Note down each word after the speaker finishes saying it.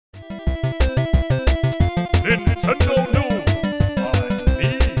Nintendo News on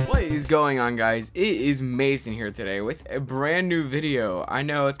me. What is going on, guys? It is Mason here today with a brand new video. I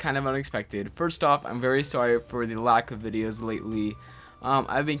know it's kind of unexpected. First off, I'm very sorry for the lack of videos lately.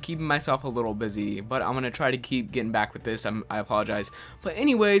 I've been keeping myself a little busy, but I'm gonna try to keep getting back with this. I apologize. But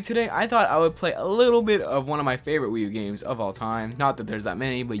anyway, today I thought I would play a little bit of one of my favorite Wii U games of all time. Not that there's that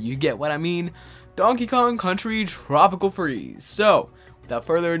many, but you get what I mean. Donkey Kong Country Tropical Freeze. So, without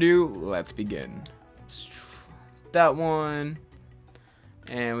further ado, let's begin. That one,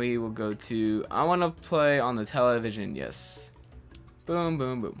 and we will go to, I want to play on the television. Yes. Boom,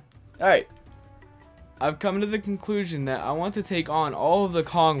 boom, boom. Alright. I've come to the conclusion that I want to take on all of the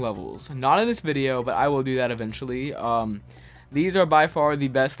Kong levels. Not in this video, but I will do that eventually. These are by far the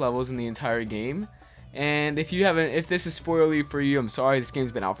best levels in the entire game. And if you haven't, if this is spoilery for you, I'm sorry. This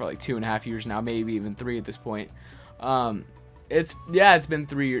game's been out for like 2.5 years now, maybe even 3 at this point. It's been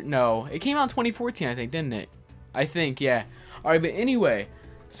 3 years. No, it came out in 2014, I think, didn't it? I think, yeah. Alright, but anyway,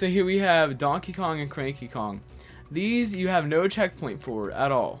 so here we have Donkey Kong and Cranky Kong. These you have no checkpoint for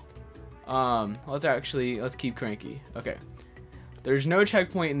at all. Let's keep Cranky. Okay. There's no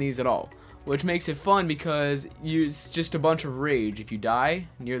checkpoint in these at all, which makes it fun because it's just a bunch of rage if you die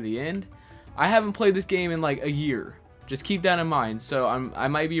near the end. I haven't played this game in like a year. Just keep that in mind. So I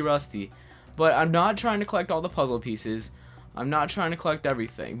might be rusty, but I'm not trying to collect all the puzzle pieces. I'm not trying to collect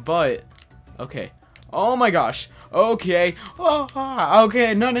everything, but okay. Oh my gosh. Okay. Oh,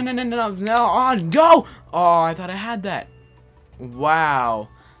 okay. No. Oh, no. Oh, I thought I had that. Wow.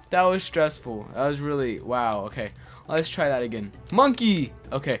 That was stressful. That was really, wow. Okay. Let's try that again. Monkey.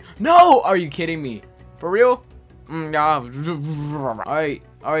 Okay. No. Are you kidding me? For real? Alright.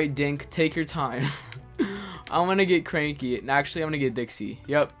 Alright, Dink. Take your time. I'm gonna get Cranky. Actually, I'm gonna get Dixie.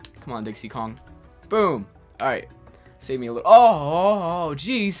 Yep. Come on, Dixie Kong. Boom. Alright. Save me a little. Oh,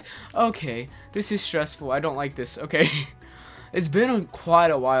 jeez. Okay. This is stressful. I don't like this. Okay. It's been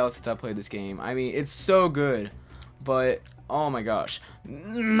quite a while since I played this game. I mean, it's so good. But, oh my gosh.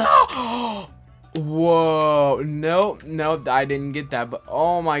 No! Whoa. Nope. I didn't get that. But,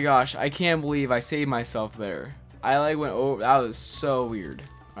 oh my gosh. I can't believe I saved myself there. I like went over. That was so weird.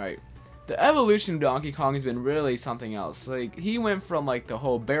 Alright. The evolution of Donkey Kong has been really something else. Like, he went from, like, the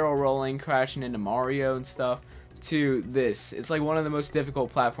whole barrel rolling, crashing into Mario and stuff, to this. It's like one of the most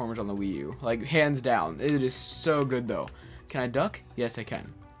difficult platformers on the Wii U. Like, hands down. It is so good, though. Can I duck? Yes, I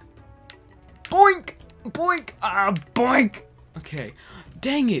can. Boink! Boink! Ah, boink! Okay.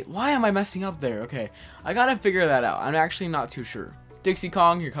 Dang it. Why am I messing up there? Okay. I gotta figure that out. I'm actually not too sure. Dixie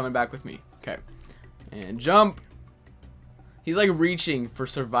Kong, you're coming back with me. Okay. And jump. He's like reaching for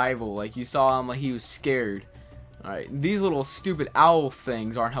survival. Like, you saw him, like he was scared. Alright. These little stupid owl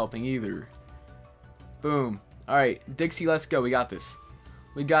things aren't helping either. Boom. Alright, Dixie, let's go. We got this.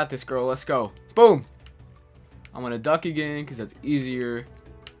 We got this, girl. Let's go. Boom. I'm gonna duck again because that's easier.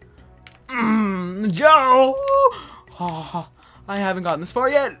 Joe! Oh, I haven't gotten this far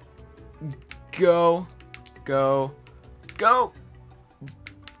yet. Go. Go. Go.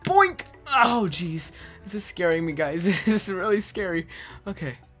 Boink! Oh, jeez. This is scaring me, guys. This is really scary.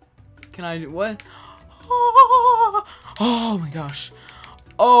 Okay. Can I do what? Oh my gosh.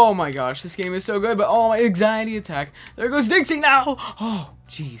 Oh my gosh, this game is so good, but oh my anxiety attack. There goes Dixie now. Oh,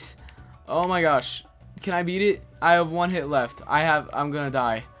 jeez. Oh my gosh. Can I beat it? I have 1 hit left. I'm gonna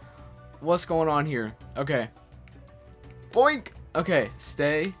die. What's going on here? Okay. Boink. Okay,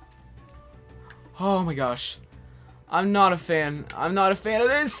 stay. Oh my gosh. I'm not a fan. I'm not a fan of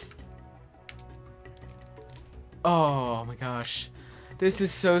this. Oh my gosh. This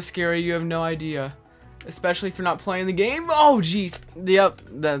is so scary. You have no idea. Especially for not playing the game. Oh, jeez. Yep.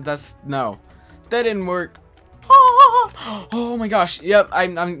 That's no. That didn't work. Oh my gosh. Yep.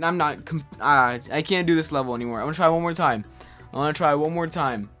 I'm not. I can't do this level anymore. I'm gonna try one more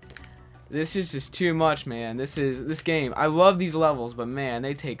time. This is just too much, man. This game. I love these levels, but man,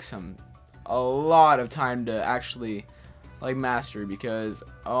 they take a lot of time to actually like master because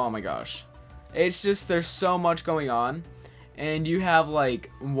oh my gosh, it's just there's so much going on. And you have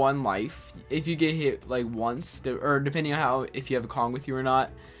like 1 life. If you get hit like once, or depending on how, if you have a Kong with you or not,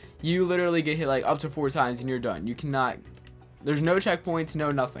 you literally get hit like up to 4 times and you're done. You cannot, there's no checkpoints,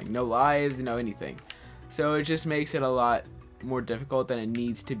 no nothing, no lives, no anything. So it just makes it a lot more difficult than it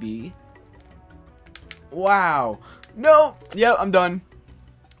needs to be. Wow. No. Yep, I'm done.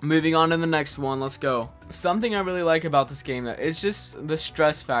 Moving on to the next one. Let's go. Something I really like about this game, it's just the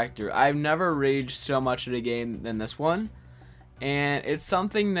stress factor. I've never raged so much at a game than this one. And it's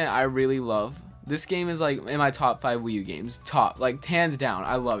something that I really love. This game is like in my top 5 Wii U games. Top, like hands down.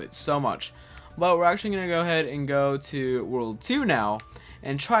 I love it so much. But we're actually going to go ahead and go to World 2 now.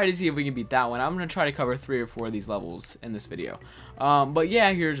 and try to see if we can beat that one. I'm going to try to cover 3 or 4 of these levels in this video. But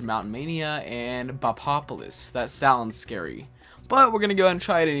yeah, here's Mountain Mania and Bopopolis. That sounds scary. But we're going to go ahead and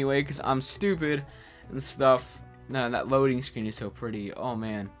try it anyway because I'm stupid and stuff. No, that loading screen is so pretty. Oh,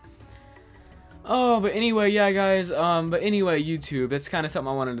 man. Oh, but anyway, yeah, guys, but anyway, YouTube, that's kind of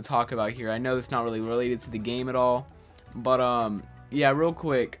something I wanted to talk about here. I know it's not really related to the game at all, but, yeah, real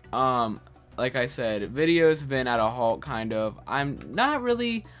quick, like I said, videos have been at a halt, kind of. I'm not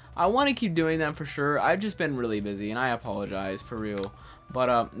really, I want to keep doing them for sure. I've just been really busy, and I apologize, for real.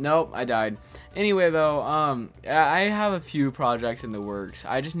 But, nope, I died. Anyway, though, I have a few projects in the works.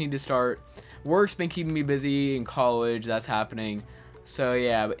 I just need to start. Work's been keeping me busy in college, that's happening. So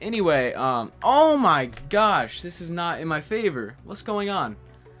yeah, but anyway, oh my gosh, this is not in my favor. What's going on?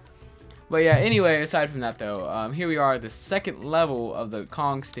 But yeah, anyway, aside from that though, here we are at the 2nd level of the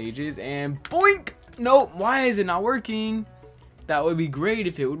Kong stages, and boink! Nope, why is it not working? That would be great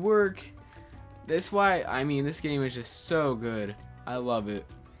if it would work. This game is just so good. I love it.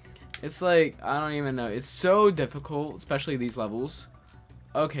 It's like, I don't even know. It's so difficult, especially these levels.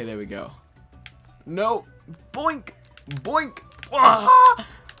 Okay, there we go. Nope, boink, boink. Ah!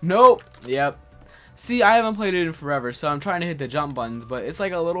 Nope. Yep. See, I haven't played it in forever, so I'm trying to hit the jump buttons, but it's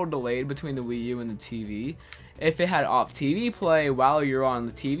like a little delayed between the Wii U and the TV. If it had off TV play while you're on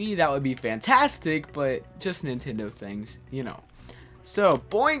the TV, that would be fantastic, but just Nintendo things, you know. So,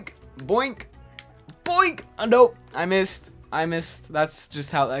 boink, boink, boink. Oh, nope. I missed. That's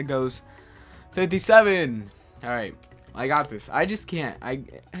just how that goes. 57. All right. I got this. I just can't.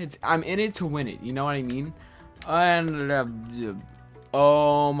 I'm in it to win it. You know what I mean? And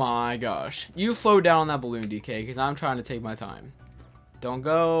oh my gosh, you float down on that balloon, DK, because I'm trying to take my time. Don't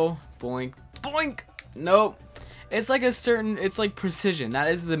go. Boink, boink. Nope. It's like it's like precision. That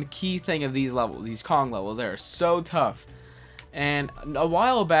is the key thing of these levels, these Kong levels. They are so tough. And a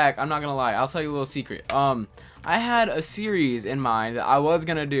while back, I'm not gonna lie, I'll tell you a little secret. I had a series in mind that I was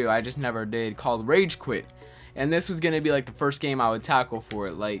gonna do, I just never did, called Rage Quit. And this was gonna be like the first game I would tackle for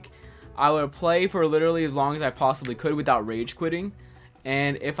it. Like, I would play for literally as long as I possibly could without rage quitting,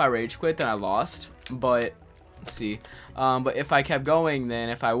 and if I rage quit, then I lost. But let's see, but if I kept going, then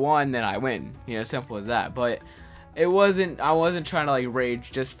if I won, then I win. You know, simple as that. But I wasn't trying to like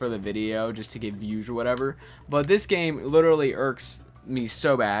rage just for the video, just to get views or whatever. But this game literally irks me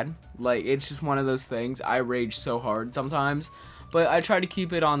so bad. Like, it's just one of those things. I rage so hard sometimes. But I try to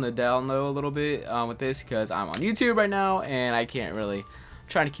keep it on the down low a little bit with this because I'm on YouTube right now and I can't really.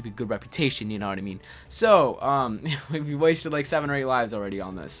 Trying to keep a good reputation, you know what I mean? So, we wasted like 7 or 8 lives already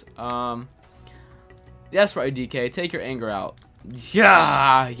on this. That's right, DK. Take your anger out.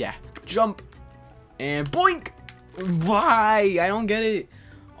 Yeah. Jump. And boink. Why? I don't get it.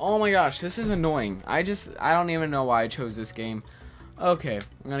 Oh my gosh, this is annoying. I don't even know why I chose this game. Okay,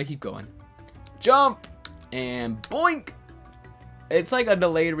 I'm gonna keep going. Jump. And boink. It's like a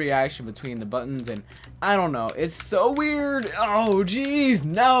delayed reaction between the buttons, and I don't know. It's so weird. Oh, jeez.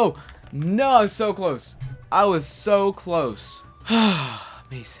 No. No, I was so close. I was so close.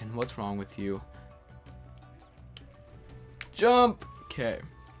 Mason, what's wrong with you? Jump. Okay.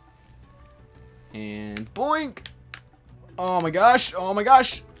 And boink. Oh my gosh. Oh my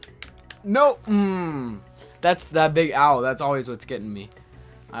gosh. No. That's that big owl. That's always what's getting me.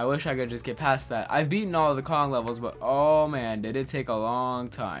 I wish I could just get past that. I've beaten all of the Kong levels, but oh man, did it take a long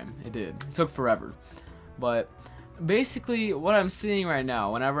time. It did. It took forever. But basically, what I'm seeing right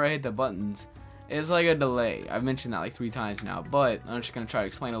now, whenever I hit the buttons, is like a delay. I've mentioned that like 3 times now, but I'm just going to try to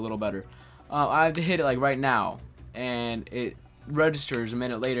explain a little better. I have to hit it like right now, and it registers a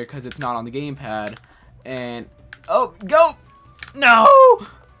minute later because it's not on the gamepad. And, oh, go! No!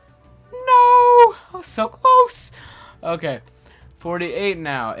 No! I was so close! Okay. 48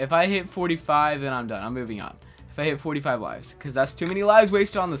 now. If I hit 45, then I'm done. I'm moving on. If I hit 45 lives, because that's too many lives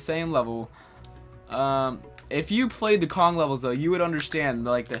wasted on the same level. If you played the Kong levels, though, you would understand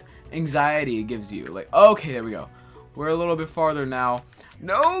like the anxiety it gives you. Like, okay, there we go. We're a little bit farther now.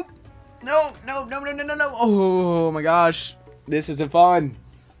 Nope. No. Oh my gosh, this isn't fun.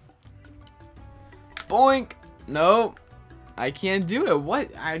 Boink. Nope. I can't do it. What?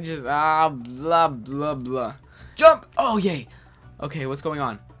 I just blah blah blah. Jump. Oh yay. Okay, what's going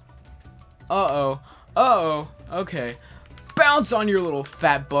on? Uh-oh. Okay. Bounce on your little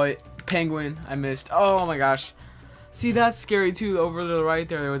fat butt. Penguin. I missed. Oh my gosh. See, that's scary too. Over to the right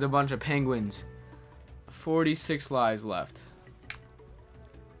there was a bunch of penguins. 46 lives left.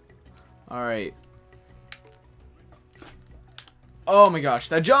 Alright. Oh my gosh.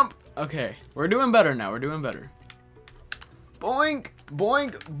 That jump. Okay. We're doing better now. We're doing better. Boink.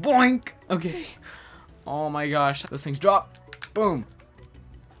 Boink. Boink. Okay. Oh my gosh. Those things drop. Boom.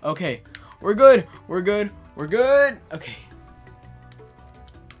 Okay, we're good. We're good. We're good. Okay.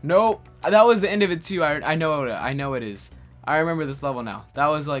 Nope. That was the end of it too. I know it. I know it is. I remember this level now. That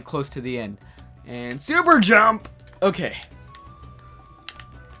was like close to the end. And super jump. Okay.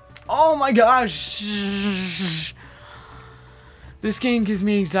 Oh my gosh. This game gives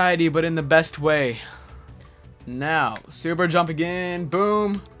me anxiety, but in the best way. Now, super jump again.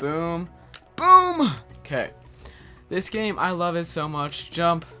 Boom, boom, boom. Okay. This game, I love it so much.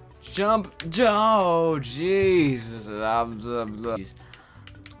 Jump, jump, jump. Oh, jeez.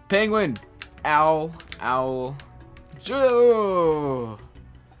 Penguin. Owl, owl. Joe.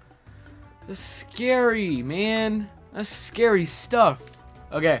 That's scary, man. That's scary stuff.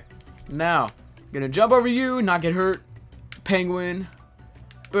 Okay. Now, gonna jump over you, not get hurt. Penguin.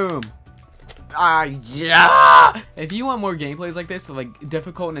 Boom. Yeah. If you want more gameplays like this, like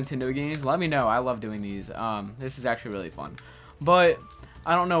difficult Nintendo games, let me know. I love doing these. This is actually really fun. But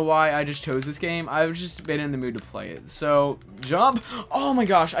I don't know why I just chose this game. I've just been in the mood to play it. So jump. Oh my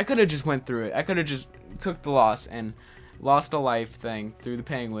gosh, I could have just went through it. I could have just took the loss and lost a life thing through the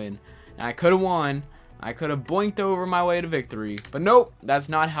penguin. And I could have won. I could have boinked over my way to victory. But nope, that's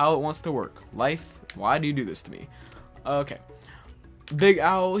not how it wants to work. Life, why do you do this to me? Okay. Big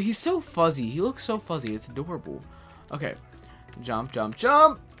owl, he's so fuzzy. He looks so fuzzy. It's adorable. Okay. Jump, jump,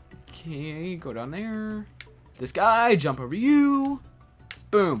 jump. Okay, go down there. This guy, jump over you.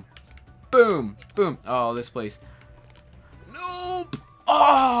 Boom. Boom. Boom. Oh, this place. Nope.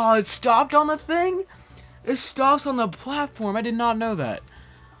 Oh, it stopped on the thing? It stops on the platform. I did not know that.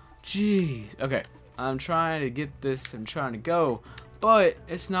 Jeez. Okay. I'm trying to get this. I'm trying to go. But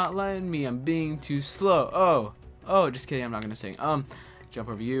it's not letting me. I'm being too slow. Oh. Oh, just kidding. I'm not going to sing. Jump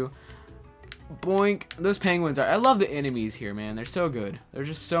over you. Boink. Those penguins are... I love the enemies here, man. They're so good. There's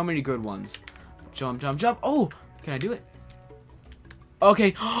just so many good ones. Jump, jump, jump. Oh, can I do it?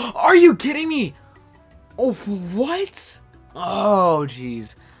 Okay. Are you kidding me? Oh, what? Oh,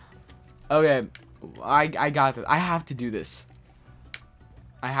 jeez. Okay. I got this. I have to do this.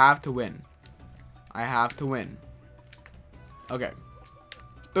 I have to win. I have to win. Okay.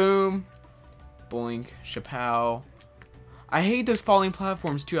 Boom. Boink. Chapow. I hate those falling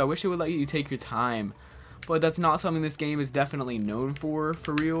platforms too. I wish it would let you take your time. But that's not something this game is definitely known for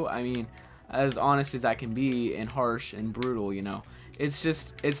real. I mean, as honest as that can be and harsh and brutal, you know. It's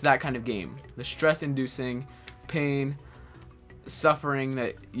just, it's that kind of game. The stress-inducing pain, suffering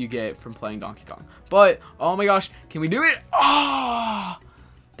that you get from playing Donkey Kong. But, oh my gosh, can we do it? Ah, oh,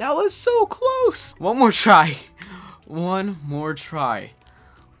 that was so close. One more try. One more try.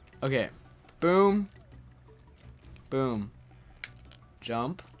 Okay. Boom. Boom.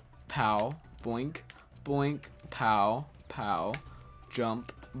 Jump. Pow. Boink. Boink. Pow. Pow.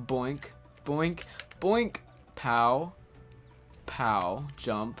 Jump. Boink. Boink. Boink. Pow. Pow.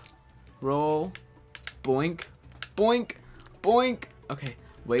 Jump. Roll. Boink. Boink. Boink. Okay.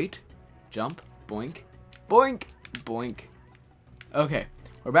 Wait. Jump. Boink. Boink. Boink. Okay.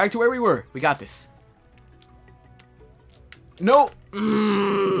 We're back to where we were. We got this. No.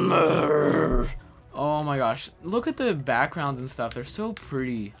 Oh my gosh. Look at the backgrounds and stuff. They're so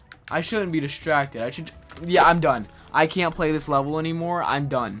pretty. I shouldn't be distracted. I should... Yeah, I'm done. I can't play this level anymore. I'm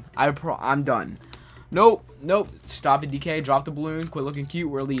done. I'm done. Nope. Nope. Stop it, DK. Drop the balloon. Quit looking cute.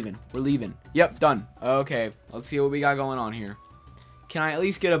 We're leaving. We're leaving. Yep, done. Okay. Let's see what we got going on here. Can I at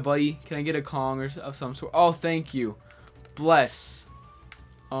least get a buddy? Can I get a Kong or of some sort? Oh, thank you. Bless.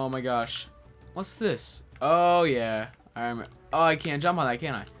 Oh my gosh. What's this? Oh, yeah. I remember. Oh, I can't jump on that,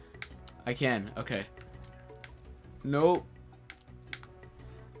 can I? I can. Okay. Nope.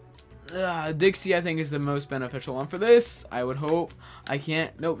 Dixie, I think, is the most beneficial one for this. I would hope. I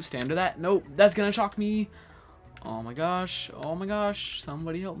can't. Nope. Stand to that. Nope. That's gonna shock me. Oh my gosh. Oh my gosh.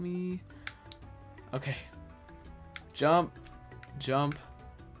 Somebody help me. Okay. Jump. Jump.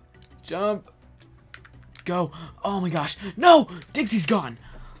 Jump. Go. Oh my gosh. No! Dixie's gone.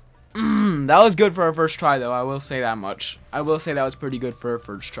 That was good for our first try, though. I will say that much. I will say that was pretty good for our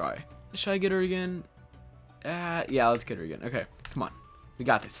first try. Should I get her again? Yeah, let's get her again. Okay, come on. We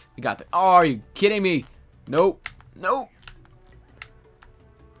got this. We got this. Oh, are you kidding me? Nope. Nope.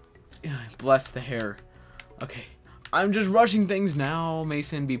 Bless the hair. Okay. I'm just rushing things now.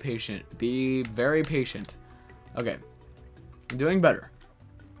 Mason, be patient. Be very patient. Okay. I'm doing better.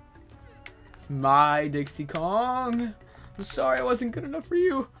 My Dixie Kong. I'm sorry I wasn't good enough for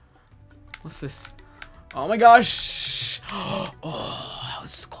you. What's this? Oh my gosh. Oh, that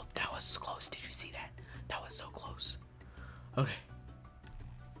was close. That was close. Did you see that? That was so close. Okay.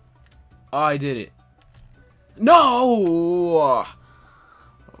 Oh, I did it. No!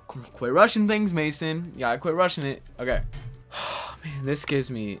 Quit rushing things, Mason. Yeah, I quit rushing it. Okay. Man, this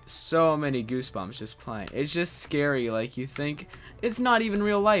gives me so many goosebumps just playing. It's just scary. Like, you think it's not even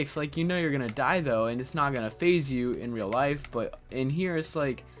real life. Like, you know you're gonna die though, and it's not gonna phase you in real life. But in here, it's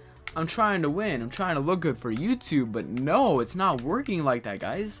like, I'm trying to win. I'm trying to look good for YouTube, but no, it's not working like that,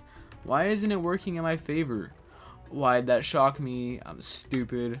 guys. Why isn't it working in my favor? Why'd that shock me? I'm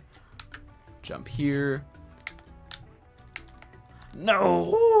stupid. Jump here.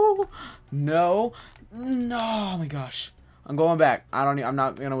 No, no, no! Oh my gosh, I'm going back. I'm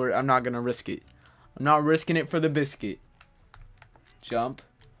not gonna risk it. I'm not risking it for the biscuit. Jump,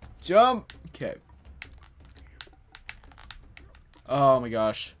 jump. Okay. Oh my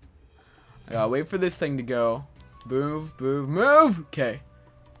gosh, I gotta wait for this thing to go. Move, move, move. Okay.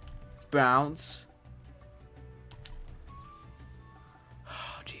 Bounce.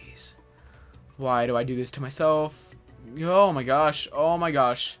 Oh jeez. Why do I do this to myself? Oh my gosh. Oh my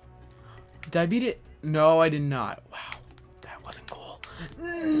gosh. Did I beat it? No, I did not. Wow. That wasn't cool.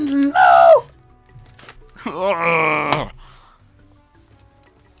 No! I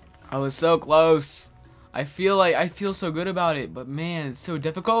was so close. I feel so good about it, but man, it's so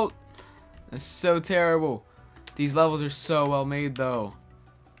difficult. It's so terrible. These levels are so well made though.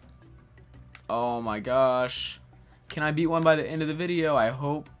 Oh my gosh. Can I beat one by the end of the video? I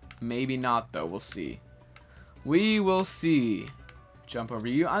hope. Maybe not though. We'll see. We will see. Jump over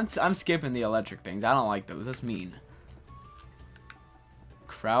you. I'm skipping the electric things. I don't like those. That's mean.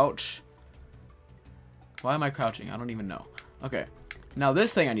 Crouch. Why am I crouching? I don't even know. Okay. Now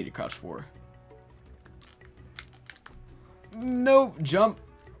this thing I need to crouch for. Nope. Jump.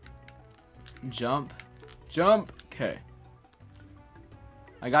 Jump. Jump. Okay.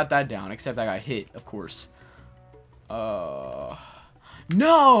 I got that down, except I got hit, of course. No!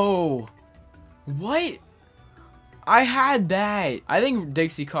 What? I had that. I think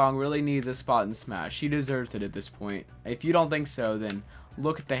Dixie Kong really needs a spot in Smash. She deserves it at this point. If you don't think so, then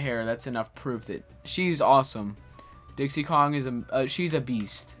look at the hair. That's enough proof that she's awesome. Dixie Kong is she's a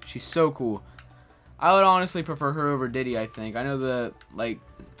beast. She's so cool. I would honestly prefer her over Diddy, I think. I know the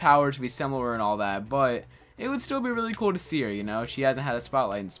power to be similar and all that, but it would still be really cool to see her, you know? She hasn't had a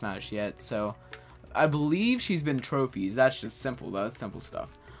spotlight in Smash yet, so I believe she's been trophies. That's just simple though. That's simple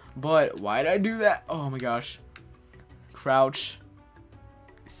stuff. But why did I do that? Oh my gosh. Crouch.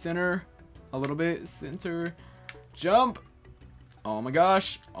 Center. A little bit. Center. Jump. Oh my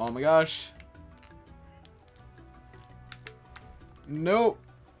gosh. Oh my gosh. Nope.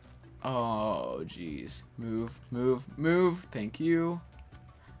 Oh, jeez. Move, move, move. Thank you.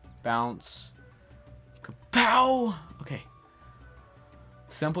 Bounce. Kapow! Okay.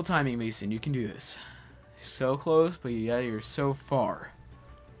 Simple timing, Mason. You can do this. So close, but yeah, you're so far.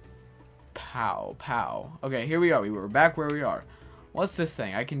 Pow, pow. Okay, here we are. We were back where we are. What's this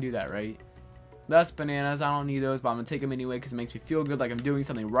thing? I can do that, right? That's bananas. I don't need those, but I'm going to take them anyway because it makes me feel good like I'm doing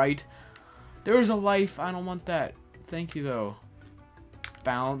something right. There's a life. I don't want that. Thank you, though.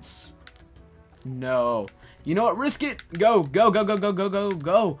 Bounce. No. You know what? Risk it. Go, go, go, go, go, go, go,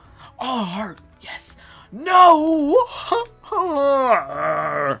 go. Oh, heart. Yes. No.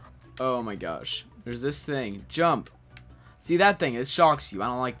 Oh, my gosh. There's this thing. Jump. See that thing? It shocks you. I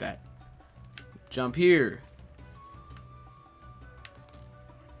don't like that. Jump here.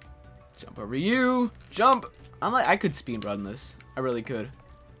 Jump over you. Jump. I could speed run this. I really could.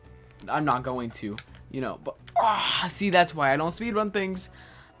 I'm not going to, you know, but see, that's why I don't speed run things.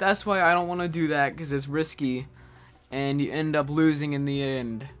 That's why I don't want to do that, because it's risky and you end up losing in the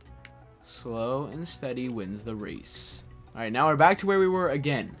end. Slow and steady wins the race. All right, now we're back to where we were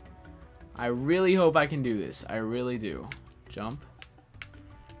again. I really hope I can do this. I really do. Jump.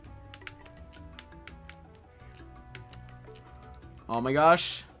 Oh my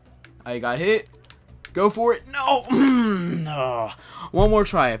gosh. I got hit. Go for it. No. No. One more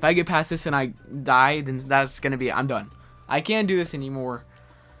try. If I get past this and I die, then that's going to be it. I'm done. I can't do this anymore.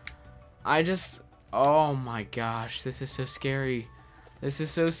 Oh my gosh. This is so scary. This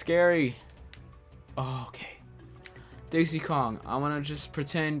is so scary. Oh, okay. Dixie Kong, I want to just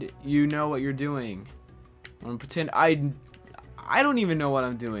pretend you know what you're doing. I want to pretend I don't even know what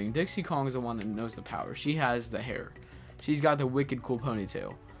I'm doing. Dixie Kong is the one that knows the power. She has the hair. She's got the wicked cool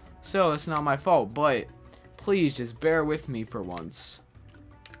ponytail. So, it's not my fault, but please just bear with me for once.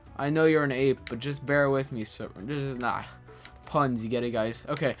 I know you're an ape, but just bear with me, sir. This is not puns, you get it, guys?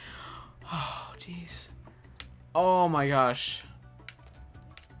 Okay. Oh, jeez. Oh, my gosh.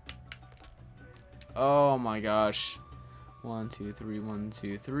 Oh, my gosh. 1, 2, 3, 1,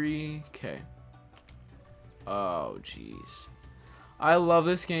 2, 3. Okay. Oh, jeez. I love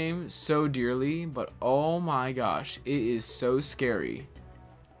this game so dearly, but oh my gosh, it is so scary.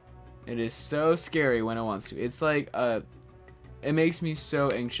 It is so scary when it wants to. It's like It makes me so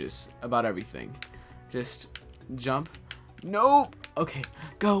anxious about everything. Just jump. Nope. Okay.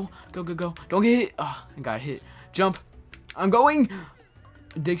 Go. Go, go, go. Don't get hit. Oh, I got hit. Jump. I'm going.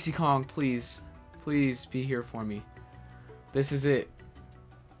 Dixie Kong, please. Please be here for me. This is it.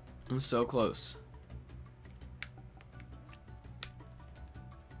 I'm so close.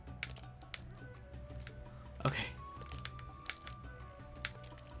 Okay.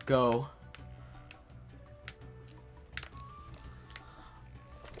 Go.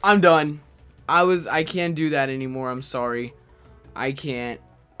 I'm done. I can't do that anymore. I'm sorry. I can't.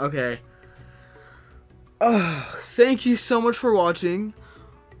 Okay. Thank you so much for watching.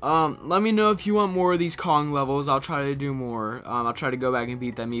 Let me know if you want more of these Kong levels. I'll try to do more. I'll try to go back and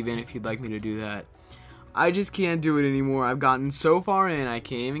beat them even if you'd like me to do that. I just can't do it anymore. I've gotten so far in, I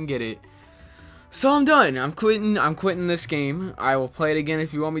can't even get it. So I'm done. I'm quitting this game. I will play it again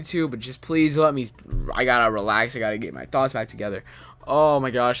if you want me to, but just please let me. I gotta relax. I gotta get my thoughts back together. Oh my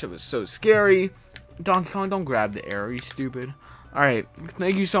gosh, that was so scary. Donkey Kong, don't grab the arrow, you stupid. Alright,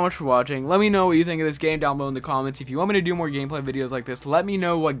 thank you so much for watching. Let me know what you think of this game down below in the comments. If you want me to do more gameplay videos like this, let me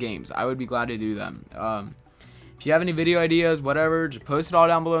know what games. I would be glad to do them. If you have any video ideas, whatever, just post it all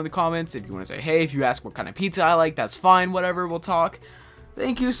down below in the comments. If you want to say hey, if you ask what kind of pizza I like, that's fine, whatever, we'll talk.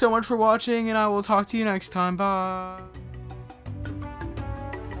 Thank you so much for watching, and I will talk to you next time. Bye.